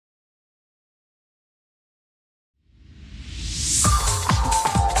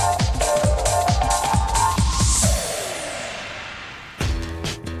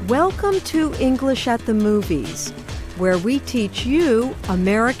Welcome to English at the Movies, where we teach you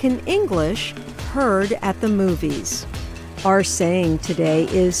American English heard at the movies. Our saying today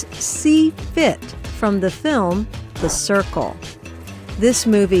is "see fit" from the film The Circle. This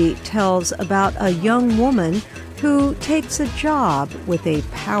movie tells about a young woman who takes a job with a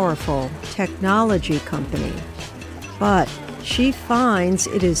powerful technology company. But she finds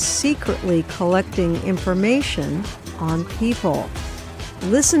it is secretly collecting information on people.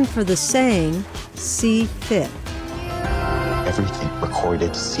 Listen for the saying, "see fit." Everything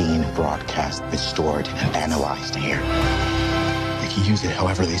recorded, seen, broadcast is stored and analyzed here. They can use it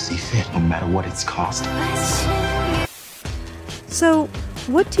however they see fit, no matter what its cost. So,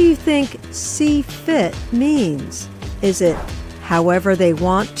 what do you think "see fit" means? Is it however they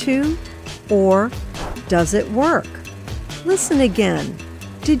want to, or does it work? Listen again.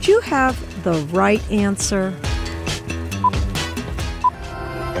 Did you have the right answer?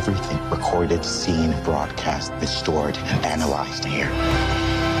 Everything recorded, seen, broadcast is stored and analyzed here.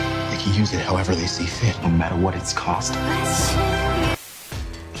 They can use it however they see fit, no matter what its cost.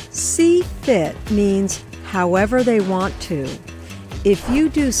 See fit means however they want to. If you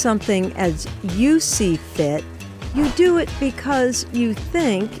do something as you see fit, you do it because you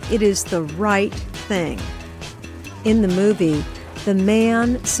think it is the right thing. In the movie, the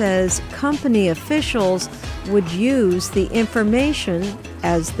man says company officials would use the information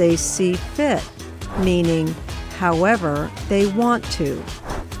as they see fit, meaning however they want to,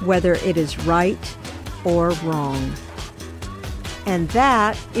 whether it is right or wrong. And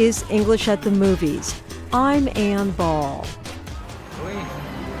that is English at the Movies. I'm Ann Ball.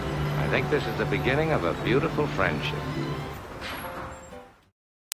 I think this is the beginning of a beautiful friendship.